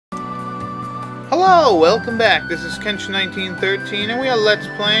Hello, welcome back. This is Kench1913 and we are Let's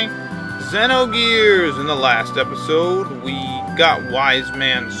Playing Xenogears. In the last episode, we got Wise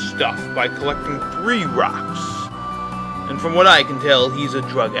Man's stuff by collecting 3 rocks. And from what I can tell, he's a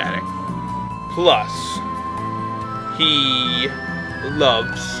drug addict. Plus, he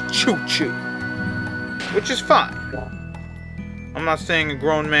loves Chu-Chu, which is fine. I'm not saying a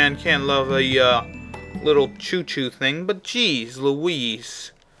grown man can't love a little Chu-Chu thing, but geez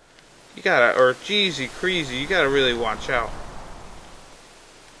Louise. You gotta, or Jeezy Creasy, you gotta really watch out.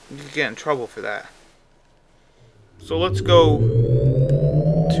 You could get in trouble for that. So let's go to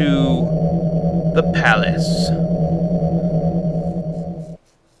the palace.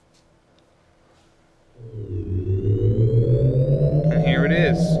 And here it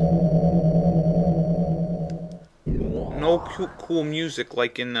is. No cool music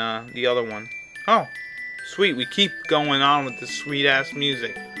like in the other one. Oh, sweet, we keep going on with this sweet ass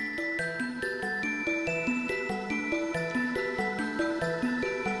music.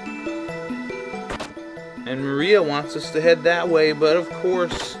 And Maria wants us to head that way, but of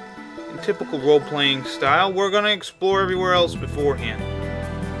course, in typical role-playing style, we're gonna explore everywhere else beforehand.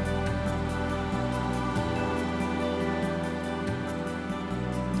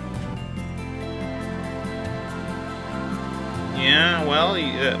 Yeah, well,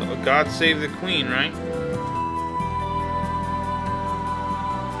 God save the Queen, right?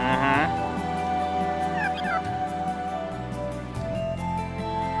 Uh-huh.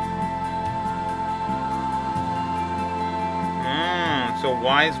 So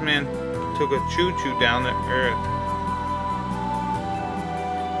Wise Man took a Chu-Chu down to Earth.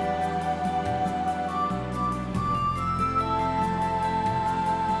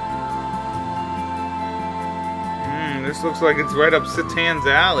 This looks like it's right up Satan's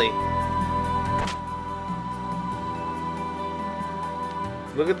alley.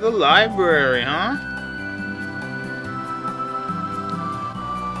 Look at the library, huh?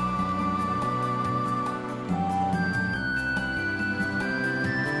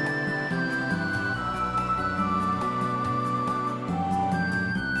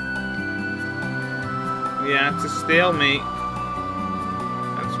 Yeah, it's a stalemate.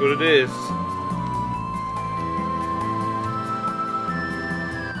 That's what it is.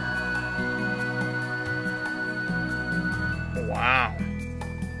 Wow.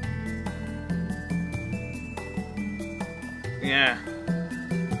 Yeah.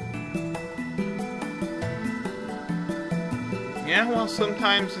 Yeah, well,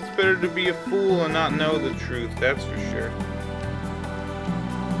 sometimes it's better to be a fool and not know the truth, that's for sure.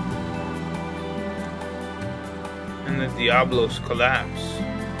 And the Diablos collapse.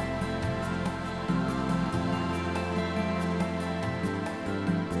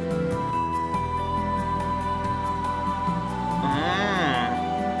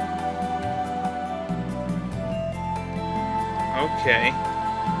 Okay.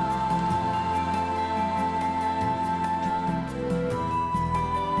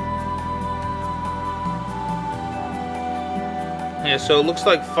 Yeah, so it looks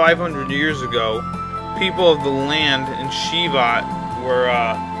like 500 years ago, people of the land in Shevat were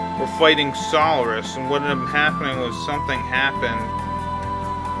fighting Solaris, and what ended up happening was something happened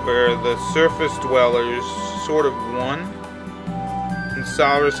where the surface dwellers sort of won, and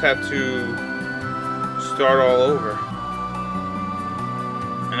Solaris had to start all over.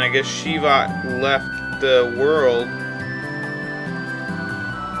 And I guess Shevat left the world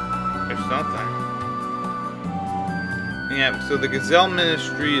or something. Yeah, so the Gazelle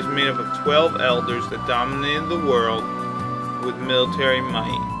Ministry is made up of 12 elders that dominated the world with military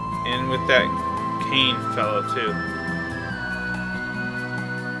might. And with that Cain fellow, too.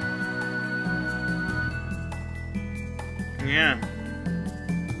 Yeah.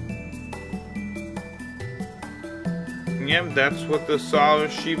 Yep, that's what the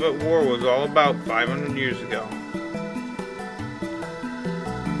Solaris Shevat War was all about 500 years ago.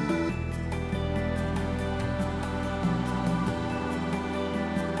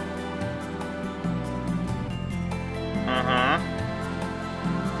 Uh-huh.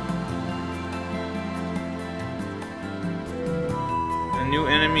 A new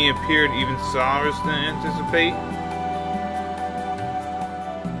enemy appeared even Solaris didn't anticipate.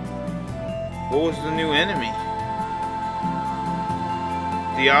 What was the new enemy?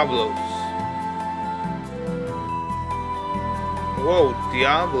 Diablos. Whoa,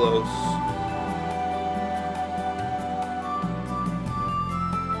 Diablos.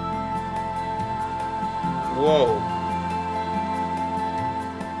 Whoa.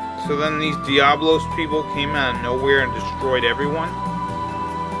 So then these Diablos people came out of nowhere and destroyed everyone?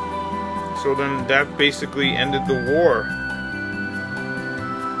 So then that basically ended the war.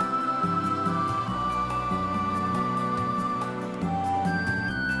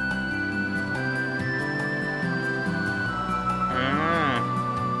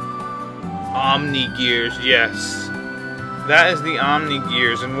 Omni-Gears, yes. That is the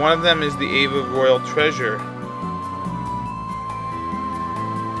Omni-Gears, and one of them is the Ava Royal Treasure.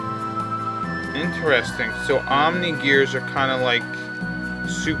 Interesting. So Omni-Gears are kind of like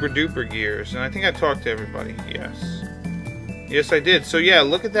super duper gears, and I think I talked to everybody. Yes. Yes, I did. So yeah,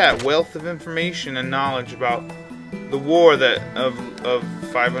 look at that wealth of information and knowledge about the war that of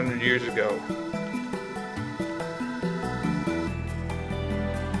 500 years ago.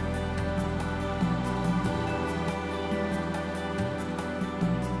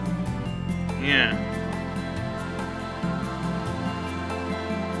 Yeah.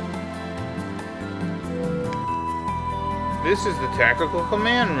 This is the tactical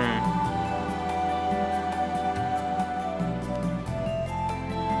command room.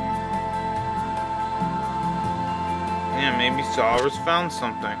 Yeah, maybe Solrus found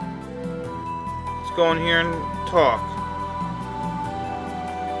something. Let's go in here and talk.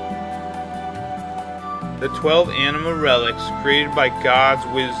 The 12 Anima Relics created by God's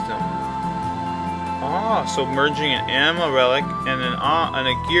wisdom. Ah, so merging an Anima Relic and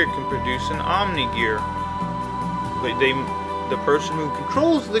a gear can produce an Omni-Gear. But the person who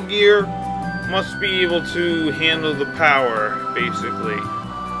controls the gear must be able to handle the power, basically.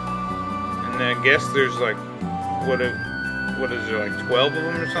 And I guess there's like, what is there, like 12 of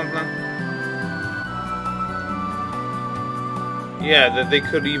them or something? Yeah, that they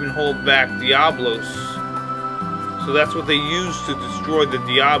could even hold back Diablos. So that's what they used to destroy the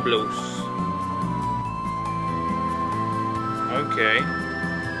Diablos. Okay.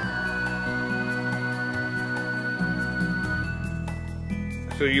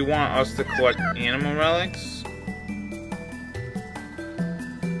 So you want us to collect Anima Relics?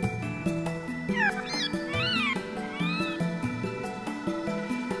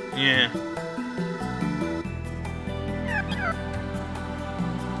 Yeah.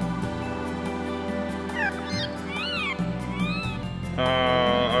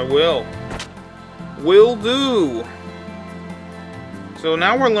 I will. Will do. So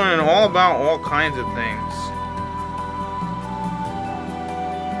now we're learning all about all kinds of things.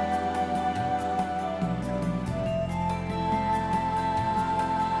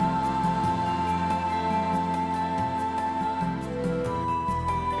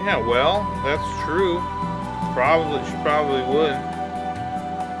 Yeah, well, that's true. She probably would.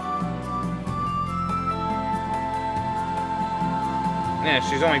 Yeah,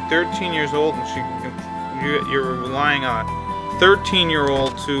 she's only 13 years old, and you're relying on a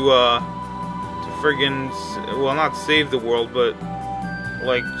 13-year-old to friggin', well, not save the world, but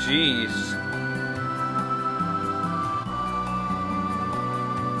like, jeez.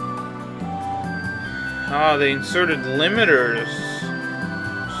 Ah, they inserted limiters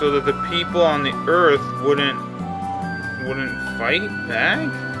so that the people on the Earth wouldn't fight back?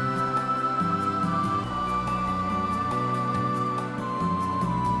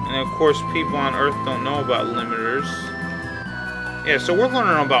 And of course, people on Earth don't know about limiters. Yeah, so we're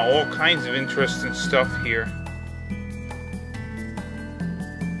learning about all kinds of interesting stuff here.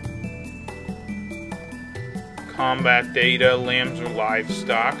 Combat data, lambs or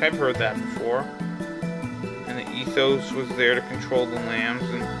livestock. I've heard that before. And the ethos was there to control the lambs.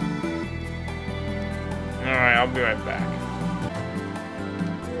 And alright, I'll be right back.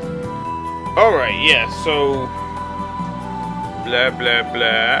 Alright, yeah, so blah blah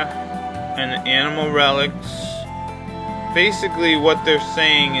blah. And the Anima Relics. Basically what they're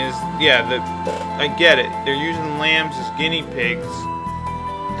saying is, yeah, I get it. They're using lambs as guinea pigs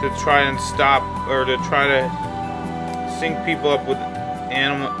to try and stop, or to try to sync people up with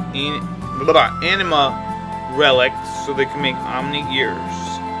Anima Relics so they can make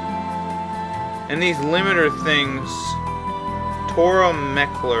Omni-Gears. And these limiter things, Tora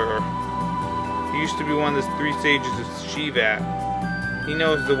Meckler, he used to be one of the 3 sages of Shevat. He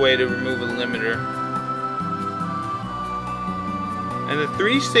knows the way to remove a limiter. And the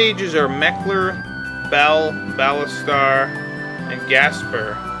 3 sages are Meckler, Balistar, and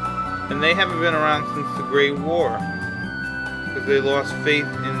Gasper. And they haven't been around since the Great War. Because they lost faith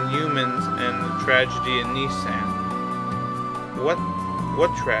in humans and the tragedy in Nisan.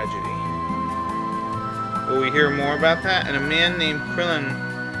 What tragedy? Will we hear more about that? And a man named Krillin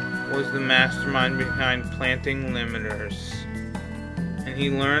was the mastermind behind planting limiters. And he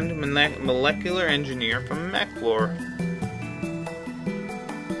learned molecular engineer from Meckler.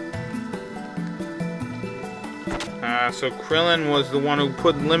 So Krillin was the one who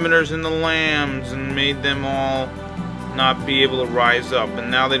put limiters in the lambs and made them all not be able to rise up. And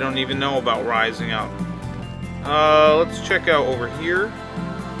now they don't even know about rising up. Let's check out over here.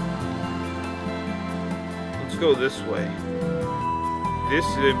 Let's go this way. This,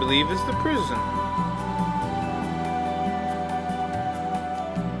 I believe, is the prison.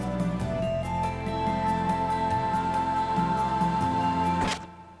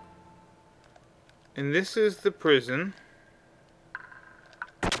 And this is the prison.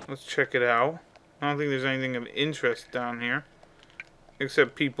 Let's check it out. I don't think there's anything of interest down here,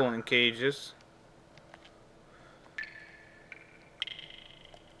 except people in cages.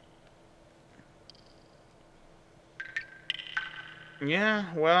 Yeah,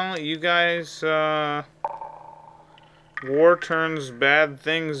 well, you guys, war turns bad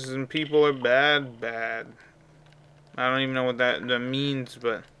things and people are bad. I don't even know what that means,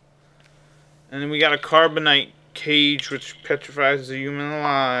 but... And then we got a carbonite cage which petrifies the human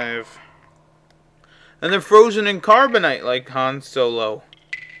alive. And they're frozen in carbonite like Han Solo.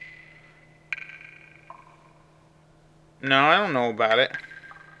 No, I don't know about it.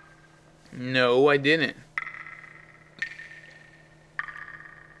 No, I didn't.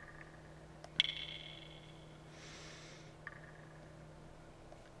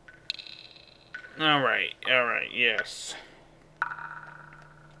 Alright, yes.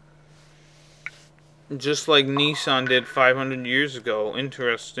 Just like Nissan did 500 years ago.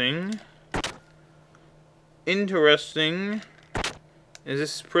 Interesting. Interesting. Is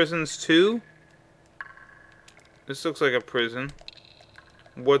this prisons too? This looks like a prison.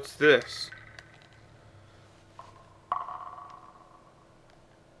 What's this?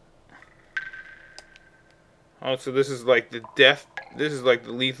 Oh, so this is like the death... This is like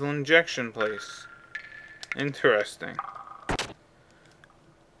the lethal injection place. Interesting.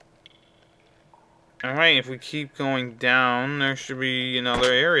 Alright, if we keep going down, there should be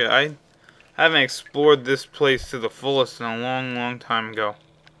another area. I haven't explored this place to the fullest in a long time ago.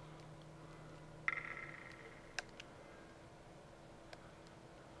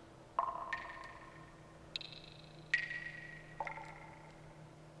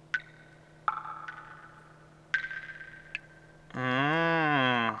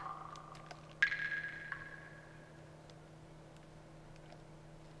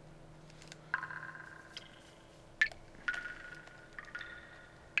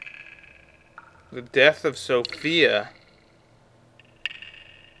 The death of Sophia.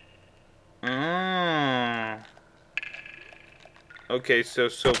 Oh. Okay, so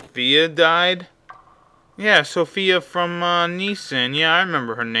Sophia died? Yeah, Sophia from Nissan. Yeah, I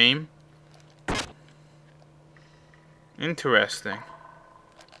remember her name. Interesting.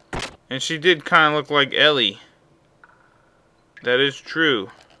 And she did kind of look like Ellie. That is true.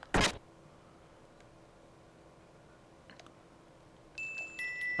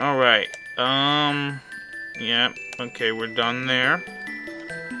 Alright. Yeah, okay, we're done there.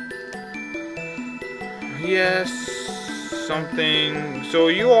 Yes, something. So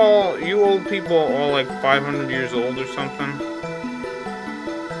you old people are all like 500 years old or something?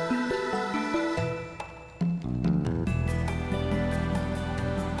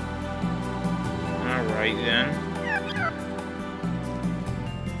 Alright then.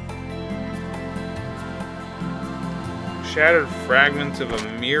 Shattered fragments of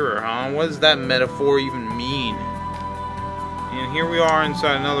a mirror, huh? What does that metaphor even mean? And here we are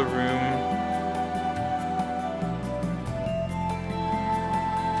inside another room.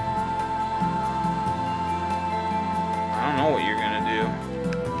 I don't know what you're gonna do.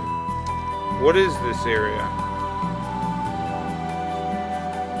 What is this area?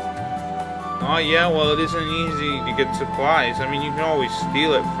 Oh yeah, well it isn't easy to get supplies. I mean, you can always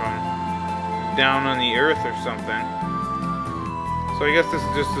steal it from down on the earth or something. So I guess this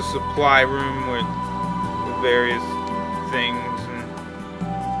is just a supply room with various things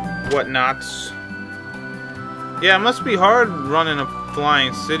and whatnots. Yeah, it must be hard running a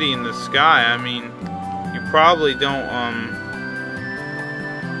flying city in the sky. I mean, you probably don't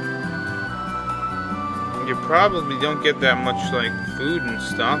get that much like food and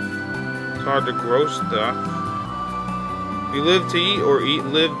stuff. It's hard to grow stuff. You live to eat, or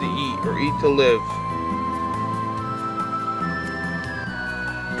live to eat, or eat to live.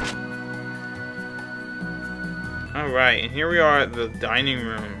 Alright, and here we are at the dining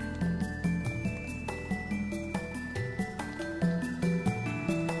room.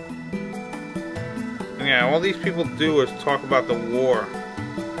 Yeah, all these people do is talk about the war.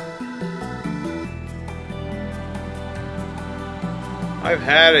 I've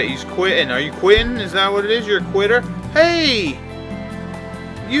had it. He's quitting. Are you quitting? Is that what it is? You're a quitter? Hey!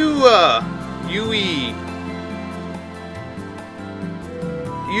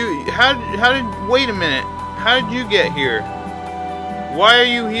 Wait a minute. How did you get here? Why are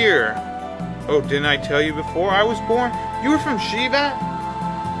you here? Oh, didn't I tell you before I was born? You were from Shevat?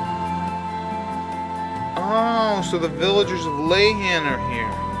 Oh, so the villagers of Leyhan are here.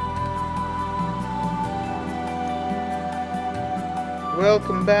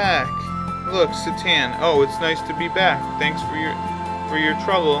 Welcome back. Look, Satan. Oh, it's nice to be back. Thanks for your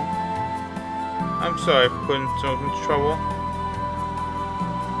trouble. I'm sorry for putting so much trouble.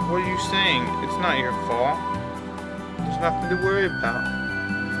 What are you saying? It's not your fault. There's nothing to worry about.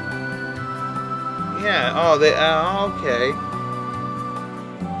 Yeah. Oh, okay.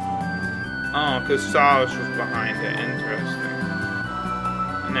 Oh, because Solace was behind it. Interesting.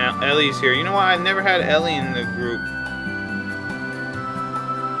 Now Ellie's here. You know what? I've never had Ellie in the group.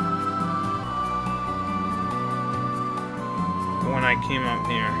 When I came up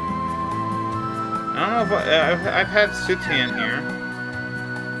here. I don't know if I've had Sitan here.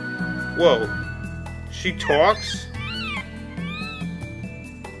 Whoa. She talks?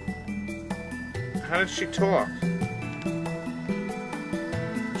 How did she talk?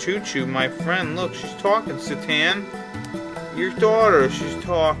 Chu-Chu, my friend, look, she's talking, Sitan. Your daughter, she's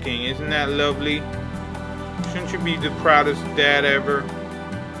talking. Isn't that lovely? Shouldn't you be the proudest dad ever?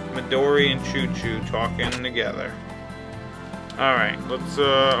 Midori and Chu-Chu talking together. Alright, let's,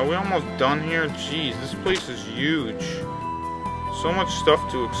 are we almost done here? Jeez, this place is huge. So much stuff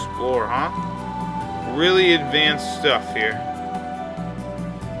to explore, huh? Really advanced stuff here.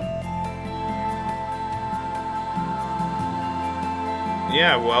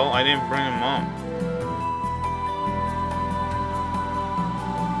 Yeah, well, I didn't bring him up.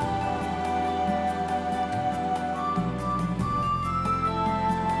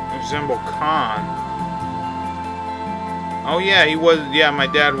 Resemble Khan. Oh yeah, he was, yeah, my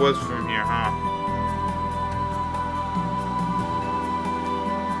dad was from here, huh?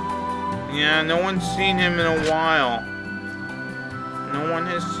 Yeah, no one's seen him in a while. No one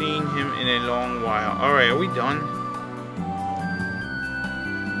has seen him in a long while. Alright, are we done?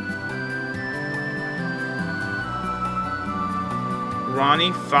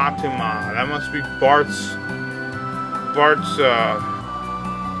 Rani Fatima. That must be Bart's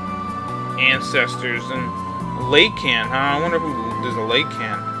ancestors. And Leycan, huh? I wonder who does a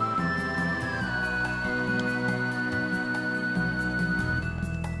Leycan.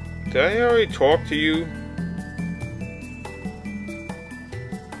 Did I already talk to you?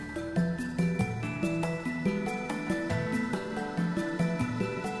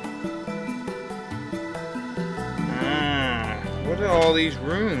 What are all these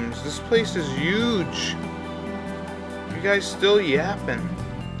rooms? This place is huge. You guys still yapping?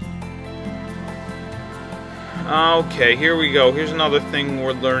 Okay, here we go. Here's another thing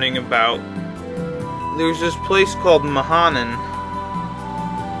we're learning about. There's this place called Mahanan,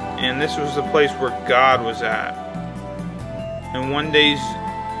 and this was the place where God was at. And one day,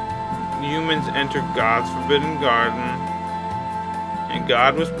 humans entered God's forbidden garden, and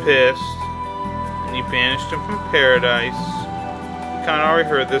God was pissed, and he banished them from paradise. You kind of already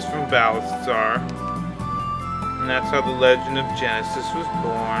heard this from Balthazar, and that's how the legend of Genesis was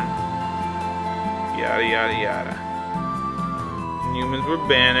born. Yada yada yada. And humans were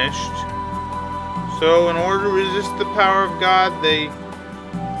banished. So in order to resist the power of God, they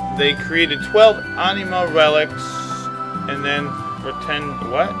created 12 Anima Relics, and then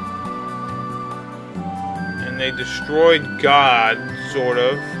what? And they destroyed God, sort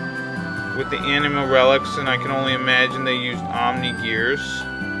of, with the Anima Relics, and I can only imagine they used Xenogears.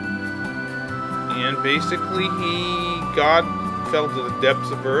 And basically God fell to the depths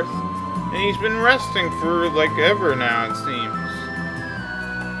of earth. And he's been resting for like ever now, it seems.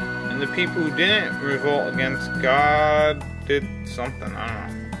 And the people who didn't revolt against God did something, I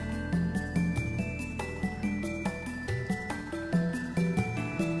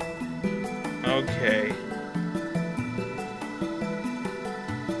don't know. Okay.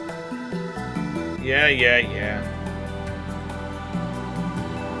 Yeah.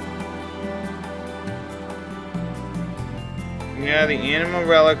 Yeah, the Anima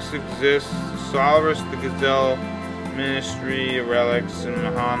Relics exist. Solaris, the Gazelle Ministry, Relics, and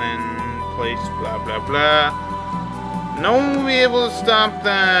Mahanan place, blah blah blah. No one will be able to stop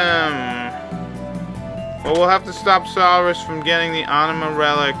them. Well, we'll have to stop Solaris from getting the Anima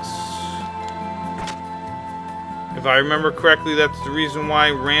Relics. If I remember correctly, that's the reason why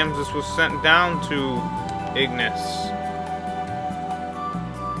Ramses was sent down to Ignis.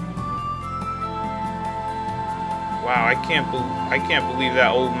 Wow, I can't believe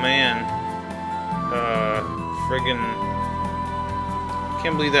that old man,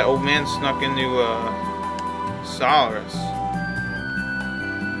 can't believe that old man snuck into, Solaris.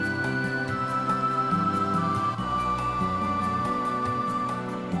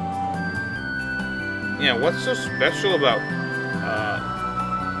 Yeah, what's so special about,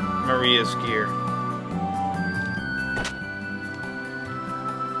 Maria's gear?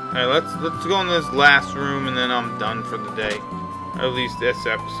 Alright, let's go in this last room and then I'm done for the day. Or at least this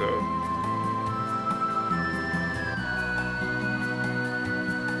episode.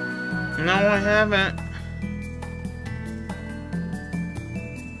 No, I haven't.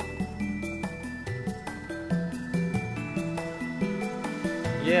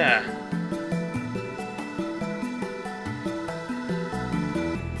 Yeah.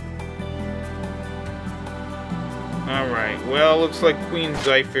 Alright, well, looks like Queen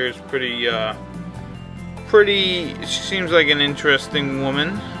Zypher is pretty, she seems like an interesting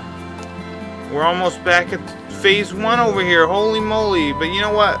woman. We're almost back at phase 1 over here, holy moly. But you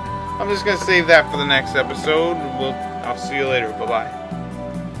know what? I'm just going to save that for the next episode. I'll see you later, bye-bye.